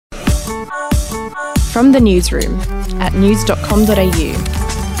From the newsroom at news.com.au.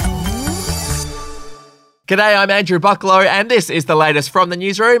 G'day, I'm Andrew Bucklow and this is the latest from the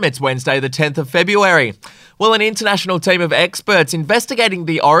newsroom. It's Wednesday the 10th of February. Well, an international team of experts investigating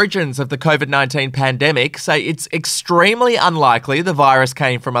the origins of the COVID-19 pandemic say it's extremely unlikely the virus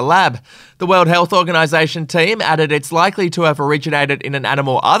came from a lab. The World Health Organization team added it's likely to have originated in an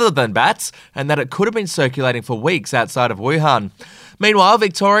animal other than bats and that it could have been circulating for weeks outside of Wuhan. Meanwhile,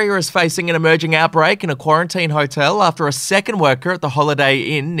 Victoria is facing an emerging outbreak in a quarantine hotel after a second worker at the Holiday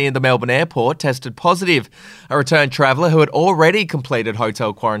Inn near the Melbourne airport tested positive. A returned traveller who had already completed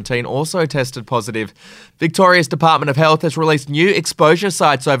hotel quarantine also tested positive. Victoria's Department of Health has released new exposure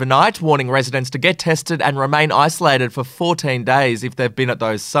sites overnight, warning residents to get tested and remain isolated for 14 days if they've been at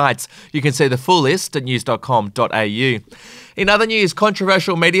those sites. You can see the full list at news.com.au. In other news,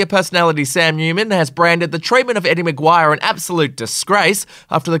 controversial media personality Sam Newman has branded the treatment of Eddie McGuire an absolute disgrace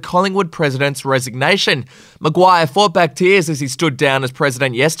after the Collingwood president's resignation. McGuire fought back tears as he stood down as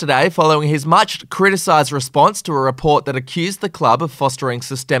president yesterday following his much criticised response to a report that accused the club of fostering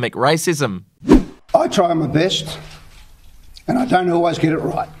systemic racism. I try my best, and I don't always get it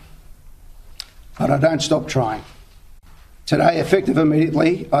right, but I don't stop trying. Today, effective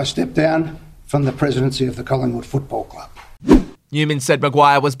immediately, I step down from the presidency of the Collingwood Football Club. Newman said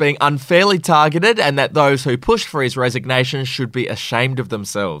McGuire was being unfairly targeted and that those who pushed for his resignation should be ashamed of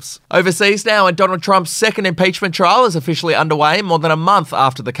themselves. Overseas now, and Donald Trump's second impeachment trial is officially underway more than a month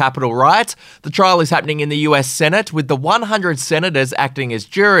after the Capitol riot. The trial is happening in the US Senate with the 100 senators acting as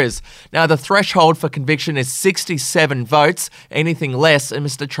jurors. Now, the threshold for conviction is 67 votes. Anything less and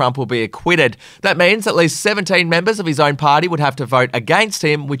Mr. Trump will be acquitted. That means at least 17 members of his own party would have to vote against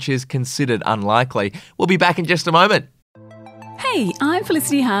him, which is considered unlikely. We'll be back in just a moment. Hey, I'm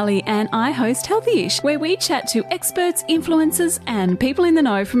Felicity Harley and I host Healthyish, where we chat to experts, influencers and people in the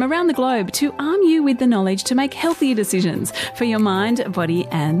know from around the globe to arm you with the knowledge to make healthier decisions for your mind, body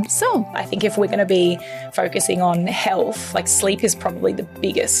and soul. I think if we're going to be focusing on health, like sleep is probably the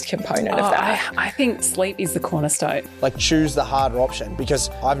biggest component of that. I think sleep is the cornerstone. Like choose the harder option, because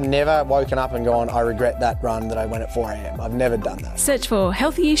I've never woken up and gone, I regret that run that I went at 4 a.m. I've never done that. Search for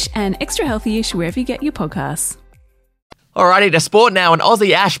Healthyish and Extra Healthyish wherever you get your podcasts. Alrighty, to sport now, and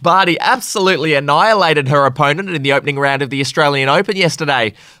Aussie Ash Barty absolutely annihilated her opponent in the opening round of the Australian Open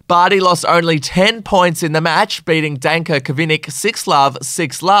yesterday. Barty lost only 10 points in the match, beating Danka Kovinic 6-love,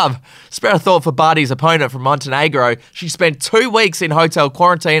 6-love. Spare a thought for Barty's opponent from Montenegro. She spent 2 weeks in hotel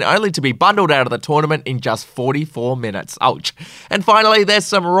quarantine only to be bundled out of the tournament in just 44 minutes. Ouch. And finally, there's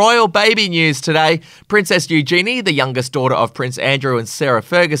some royal baby news today. Princess Eugenie, the youngest daughter of Prince Andrew and Sarah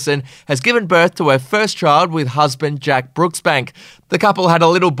Ferguson, has given birth to her first child with husband Jack Brooksbank. The couple had a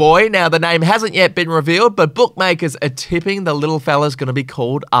little boy. Now, the name hasn't yet been revealed, but bookmakers are tipping the little fella's going to be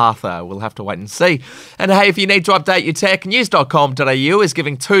called Arthur. We'll have to wait and see. And hey, if you need to update your tech, news.com.au is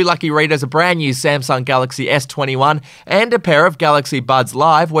giving 2 lucky readers a brand new Samsung Galaxy S21 and a pair of Galaxy Buds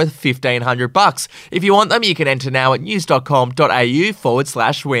Live worth $1,500. If you want them, you can enter now at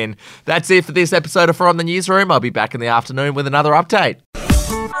news.com.au/win. That's it for this episode of From the Newsroom. I'll be back in the afternoon with another update.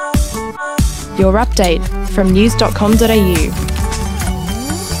 Your update from news.com.au.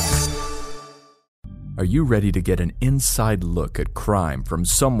 Are you ready to get an inside look at crime from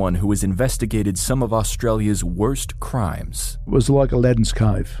someone who has investigated some of Australia's worst crimes? It was like Aladdin's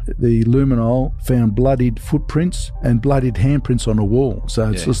Cave. The luminol found bloodied footprints and bloodied handprints on a wall, so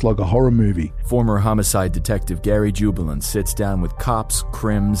it's just like a horror movie. Former homicide detective Gary Jubilant sits down with cops,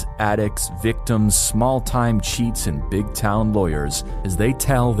 crims, addicts, victims, small-time cheats and big-town lawyers as they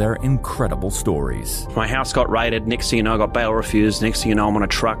tell their incredible stories. My house got raided. Next thing you know, I got bail refused. Next thing you know, I'm on a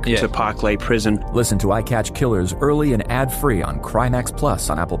truck to Parklea Prison. Listen to I Catch Killers early and ad-free on Crimex Plus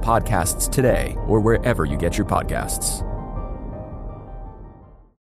on Apple Podcasts today or wherever you get your podcasts.